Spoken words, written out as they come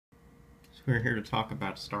So we're here to talk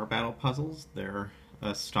about star battle puzzles. They're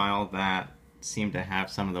a style that seem to have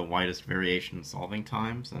some of the widest variation in solving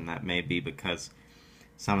times, and that may be because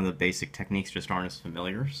some of the basic techniques just aren't as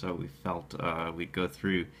familiar. So we felt we'd go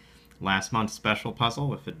through last month's special puzzle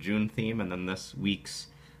with a June theme, and then this week's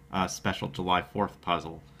special July 4th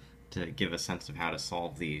puzzle to give a sense of how to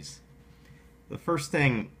solve these. The first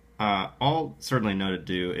thing I'll certainly know to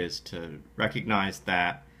do is to recognize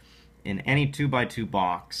that in any 2x2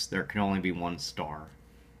 box, there can only be one star.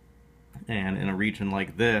 And in a region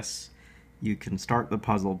like this, you can start the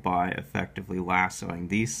puzzle by effectively lassoing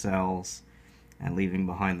these cells and leaving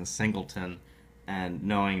behind the singleton and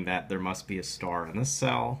knowing that there must be a star in this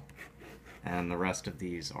cell and the rest of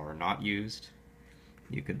these are not used.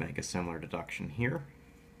 You could make a similar deduction here.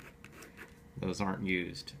 Those aren't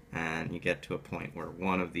used, and you get to a point where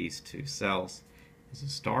one of these two cells is a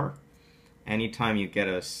star. Anytime you get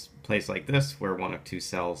a place like this where one of two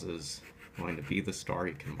cells is going to be the star,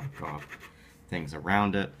 you can mark off things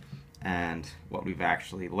around it. And what we've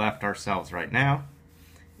actually left ourselves right now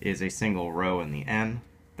is a single row in the N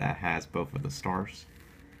that has both of the stars,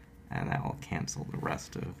 and that will cancel the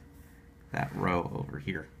rest of that row over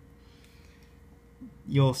here.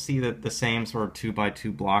 You'll see that the same sort of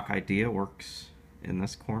 2x2 block idea works in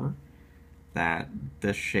this corner, that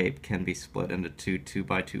this shape can be split into two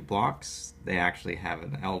 2x2 blocks. They actually have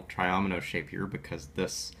an L triomino shape here because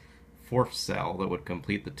this fourth cell that would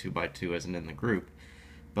complete the 2x2 isn't in the group.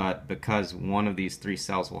 But because one of these three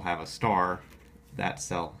cells will have a star, that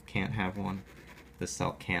cell can't have one, this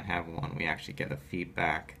cell can't have one. We actually get a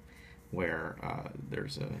feedback where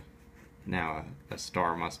there's now a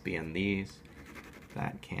star must be in these.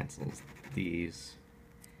 That cancels these.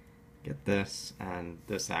 Get this, and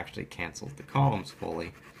this actually cancels the columns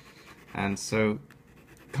fully. And so,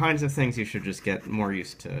 kinds of things you should just get more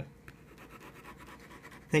used to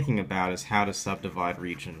thinking about is how to subdivide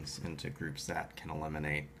regions into groups that can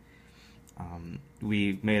eliminate.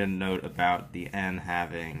 We made a note about the N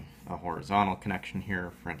having a horizontal connection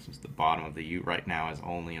here. For instance, the bottom of the U right now is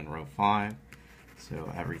only in row 5, so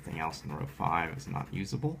everything else in row 5 is not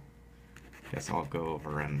usable. Guess I'll go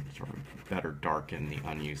over and sort of better darken the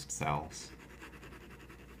unused cells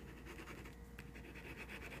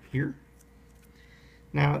here.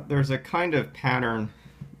 Now, there's a kind of pattern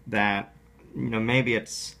that, maybe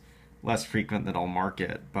it's less frequent that I'll mark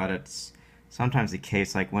it, but it's sometimes the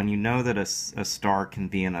case, like when you know that a star can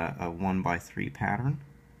be in a 1x3 pattern,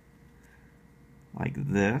 like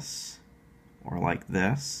this, or like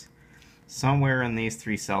this. Somewhere in these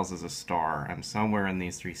three cells is a star, and somewhere in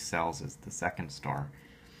these three cells is the second star.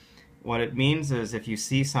 What it means is if you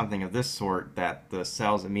see something of this sort, that the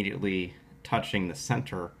cells immediately touching the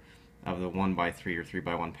center of the 1x3 or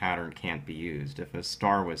 3x1 pattern can't be used. If a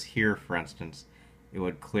star was here, for instance, it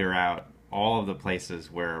would clear out all of the places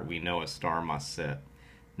where we know a star must sit,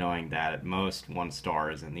 knowing that at most one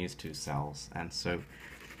star is in these two cells. And so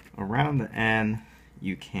around the N,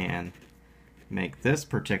 you can make this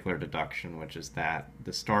particular deduction, which is that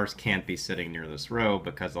the stars can't be sitting near this row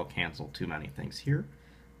because they'll cancel too many things here,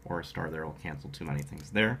 or a star there will cancel too many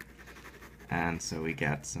things there. And so we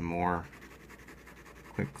get some more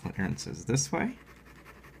quick clearances this way.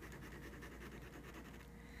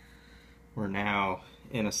 We're now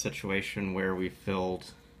in a situation where we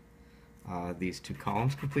filled these two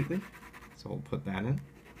columns completely, so we'll put that in.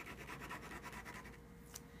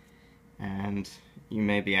 And you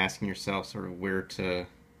may be asking yourself sort of where to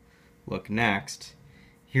look next.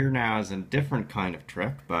 Here now is a different kind of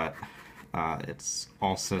trick, but it's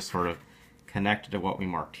also sort of connected to what we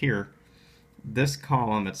marked here. This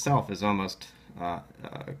column itself is almost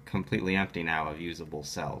completely empty now of usable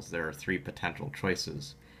cells. There are three potential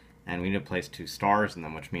choices, and we need to place two stars in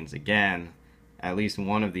them, which means, again, at least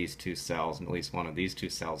one of these two cells and at least one of these two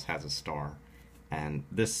cells has a star. And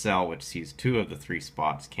this cell, which sees two of the three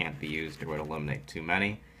spots, can't be used. It would eliminate too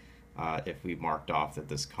many. If we marked off that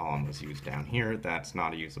this column was used down here, that's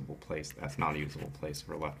not a usable place. That's not a usable place.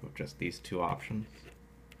 We're left with just these two options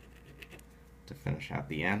to finish out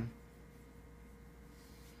the N.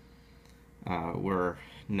 We're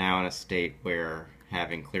now in a state where,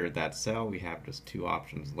 having cleared that cell, we have just two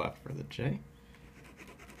options left for the J.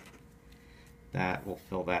 That will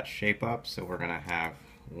fill that shape up, so we're going to have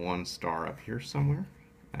one star up here somewhere,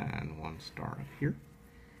 and one star up here.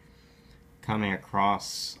 Coming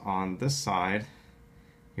across on this side,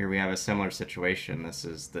 here we have a similar situation. This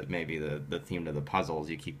is maybe the theme to the puzzles.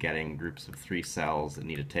 You keep getting groups of three cells that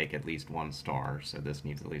need to take at least one star. So this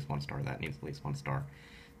needs at least one star, that needs at least one star.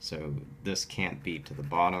 So this can't be to the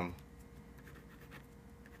bottom.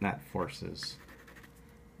 That forces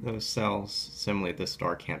those cells. Similarly, this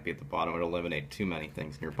star can't be at the bottom. It would eliminate too many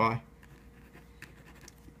things nearby.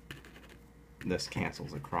 This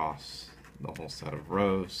cancels across the whole set of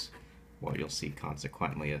rows. What you'll see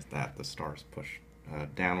consequently is that the stars push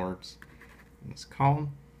downwards in this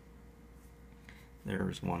column.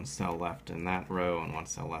 There's one cell left in that row and one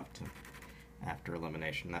cell left after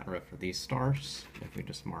elimination in that row for these stars. If we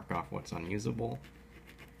just mark off what's unusable,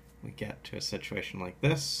 we get to a situation like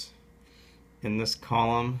this. In this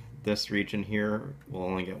column, this region here will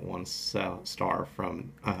only get one star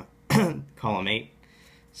from column 8,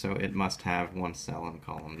 so it must have one cell in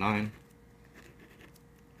column 9.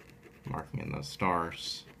 Marking in those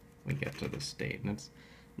stars, we get to this state. And it's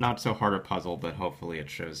not so hard a puzzle, but hopefully it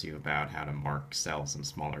shows you about how to mark cells in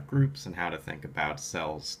smaller groups and how to think about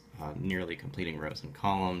cells nearly completing rows and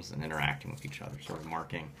columns and interacting with each other, sort of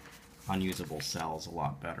marking unusable cells a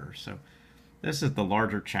lot better. So this is the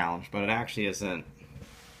larger challenge, but it actually isn't,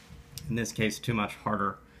 in this case, too much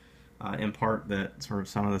harder. In part, that sort of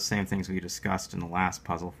some of the same things we discussed in the last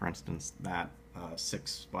puzzle, for instance, that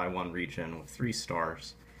 6x1 region with 3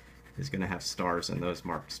 stars is going to have stars in those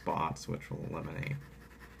marked spots, which will eliminate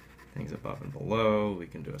things above and below. We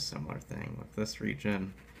can do a similar thing with this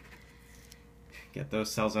region. Get those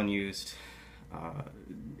cells unused.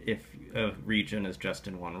 If a region is just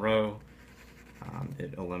in one row,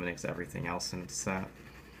 it eliminates everything else in its set.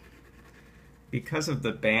 Because of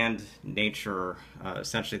the band nature,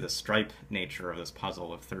 essentially the stripe nature of this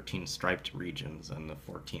puzzle of 13 striped regions and the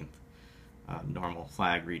 14th normal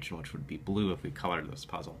flag region, which would be blue if we colored this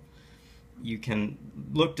puzzle, you can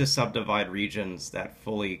look to subdivide regions that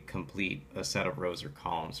fully complete a set of rows or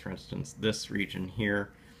columns. For instance, this region here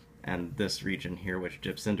and this region here, which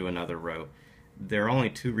dips into another row. There are only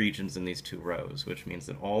 2 regions in these 2 rows, which means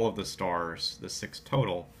that all of the stars, the 6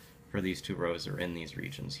 total, for these 2 rows are in these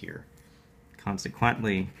regions here.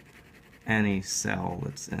 Consequently, any cell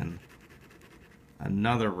that's in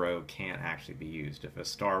another row can't actually be used. If a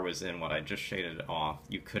star was in what I just shaded off,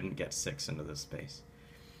 you couldn't get 6 into this space.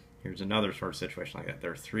 Here's another sort of situation like that.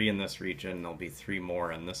 There are 3 in this region, there'll be 3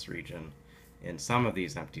 more in this region in some of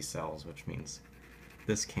these empty cells, which means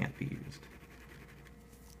this can't be used.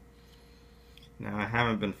 Now, I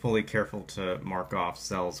haven't been fully careful to mark off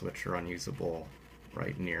cells which are unusable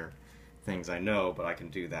right near things I know, but I can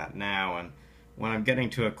do that now. And when I'm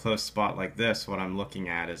getting to a close spot like this, what I'm looking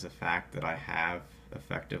at is the fact that I have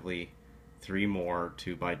effectively 3 more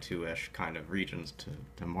 2x2-ish kind of regions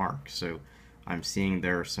to mark. So I'm seeing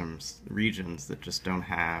there are some regions that just don't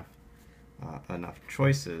have enough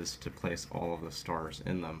choices to place all of the stars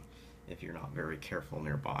in them if you're not very careful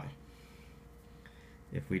nearby.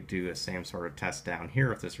 If we do the same sort of test down here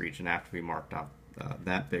with this region after we marked up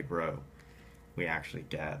that big row, we actually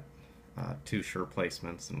get 2 sure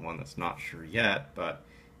placements and one that's not sure yet, but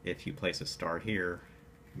if you place a star here,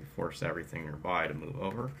 you force everything nearby to move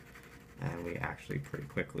over, and we actually pretty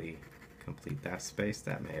quickly complete that space.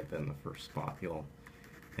 That may have been the first spot you'll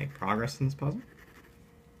make progress in this puzzle.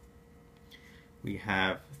 We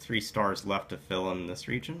have 3 stars left to fill in this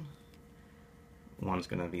region. One's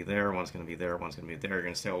going to be there, one's going to be there, one's going to be there. You're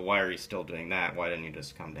going to say, well, why are you still doing that? Why didn't you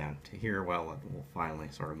just come down to here? Well, we'll finally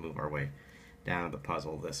sort of move our way down to the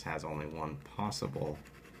puzzle. This has only one possible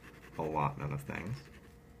allotment of things.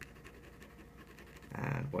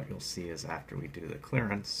 And what you'll see is after we do the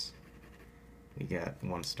clearance, we get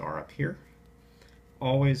 1 star up here.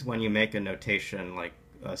 Always when you make a notation like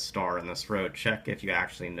a star in this row, check if you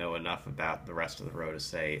actually know enough about the rest of the row to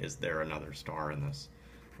say, is there another star in this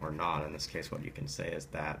or not? In this case, what you can say is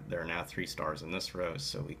that there are now 3 stars in this row,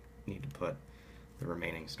 so we need to put the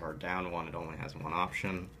remaining star down 1. It only has 1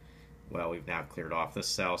 option. Well, we've now cleared off this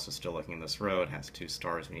cell, so still looking at this row, it has 2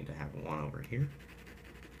 stars. We need to have 1 over here.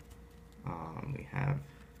 We have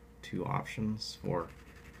 2 options for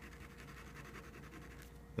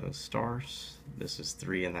those stars. This is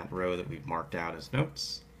 3 in that row that we've marked out as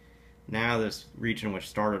notes. Now this region, which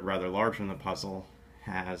started rather large in the puzzle,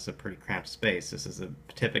 has a pretty cramped space. This is a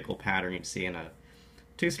typical pattern you'd see in a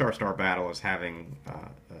 2-star star battle, is having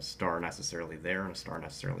a star necessarily there and a star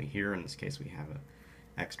necessarily here. In this case, we have an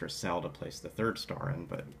extra cell to place the 3rd star in,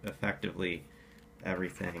 but effectively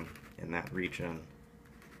everything in that region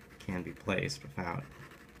can be placed without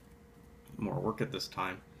more work at this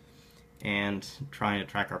time. And trying to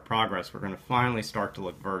track our progress, we're going to finally start to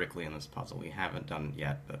look vertically in this puzzle. We haven't done it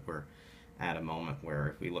yet, but we're at a moment where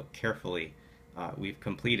if we look carefully, we've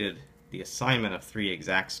completed the assignment of 3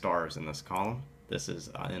 exact stars in this column. This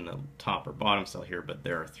is in the top or bottom cell here, but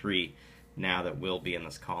there are 3 now that will be in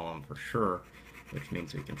this column for sure, which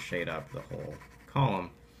means we can shade up the whole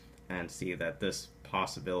column and see that this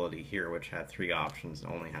possibility here, which had 3 options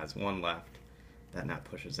and only has 1 left. That now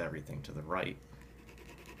pushes everything to the right.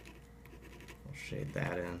 We'll shade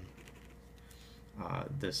that in.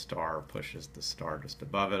 This star pushes the star just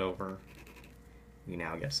above it over. We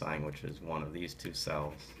now get something which is one of these 2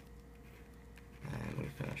 cells. And we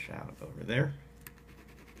finish out over there.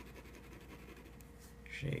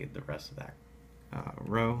 Shade the rest of that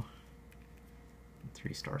row.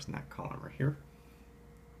 3 stars in that column right here.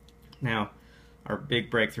 Now, our big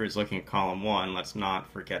breakthrough is looking at column 1. Let's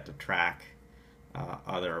not forget to track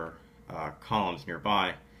other columns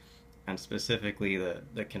nearby. And specifically,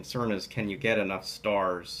 the concern is, can you get enough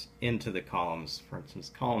stars into the columns? For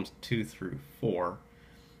instance, columns 2 through 4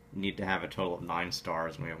 need to have a total of 9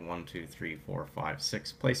 stars, and we have 1, 2, 3, 4, 5,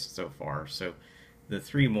 6 placed so far. So the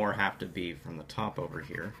 3 more have to be from the top over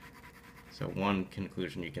here. So one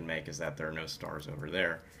conclusion you can make is that there are no stars over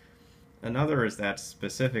there. Another is that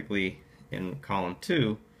specifically in column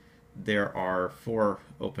 2, there are 4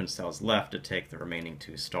 open cells left to take the remaining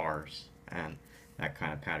 2 stars. And that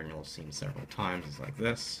kind of pattern you'll have seen several times is like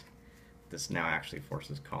this. This now actually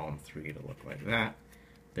forces column 3 to look like that.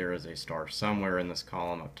 There is a star somewhere in this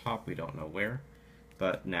column up top, we don't know where.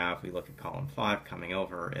 But now if we look at column 5 coming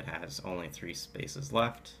over, it has only 3 spaces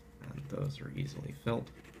left, and those are easily filled.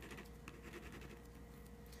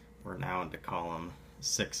 We're now into column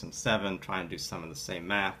 6 and 7, trying to do some of the same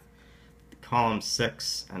math. Columns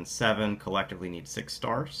 6 and 7 collectively need 6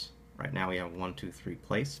 stars. Right now we have 1, 2, 3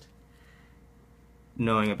 placed.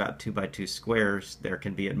 Knowing about 2 by 2 squares, there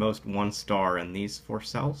can be at most 1 star in these 4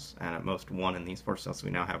 cells, and at most 1 in these 4 cells. So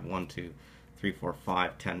we now have 1, 2, 3, 4,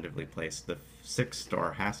 5 tentatively placed. The 6th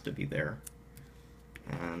star has to be there.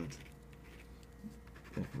 And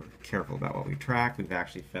if we're careful about what we track, we've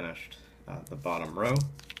actually finished the bottom row,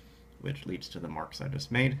 which leads to the marks I just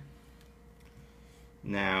made.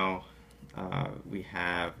 Now we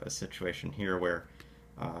have a situation here where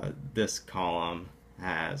this column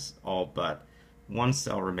has all but 1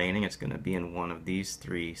 cell remaining. It's going to be in one of these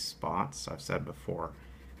 3 spots. I've said before,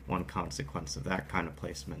 one consequence of that kind of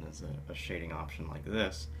placement is a shading option like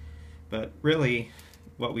this. But really,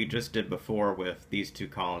 what we just did before with these 2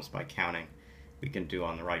 columns by counting, we can do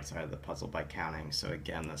on the right side of the puzzle by counting. So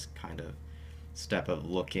again, this kind of step of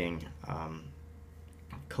looking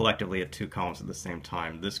collectively at 2 columns at the same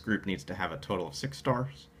time. This group needs to have a total of 6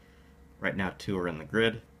 stars. Right now 2 are in the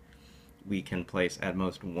grid. We can place at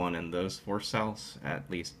most 1 in those 4 cells,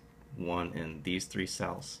 at least 1 in these 3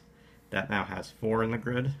 cells. That now has 4 in the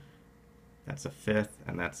grid. That's a 5th,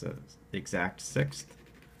 and that's an exact 6th.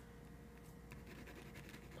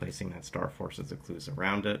 Placing that star forces the clues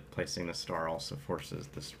around it. Placing the star also forces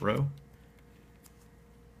this row.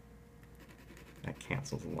 That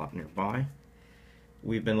cancels a lot nearby.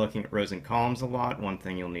 We've been looking at rows and columns a lot. One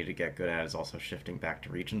thing you'll need to get good at is also shifting back to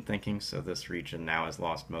region thinking. So this region now has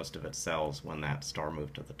lost most of its cells when that star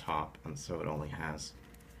moved to the top, and so it only has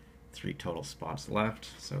 3 total spots left.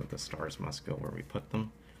 So the stars must go where we put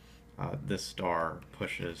them. This star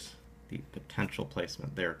pushes the potential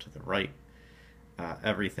placement there to the right.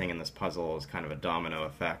 Everything in this puzzle is kind of a domino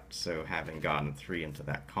effect, so having gotten 3 into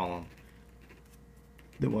that column,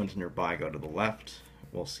 the ones nearby go to the left.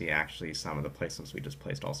 We'll see actually some of the placements we just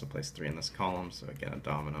placed also placed 3 in this column, so again a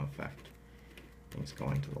domino effect. Things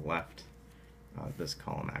going to the left. This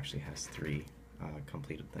column actually has 3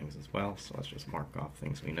 completed things as well, so let's just mark off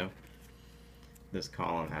things we know. This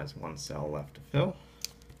column has 1 cell left to fill.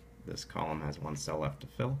 This column has 1 cell left to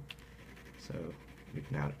fill. So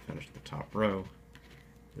we've now finished the top row.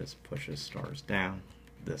 This pushes stars down.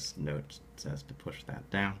 This note says to push that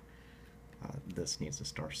down. This needs a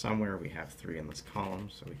star somewhere. We have 3 in this column,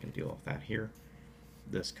 so we can deal with that here.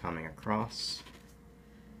 This coming across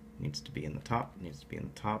needs to be in the top,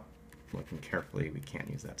 Looking carefully, we can't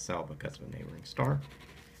use that cell because of a neighboring star.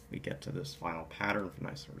 We get to this final pattern of a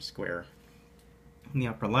nice sort of square in the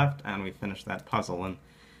upper left, and we finish that puzzle. And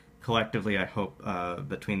collectively, I hope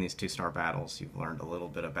between these 2 star battles, you've learned a little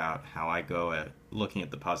bit about how I go at looking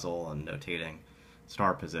at the puzzle and notating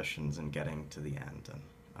star positions and getting to the end.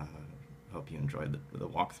 And hope you enjoyed the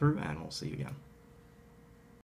walkthrough, and we'll see you again.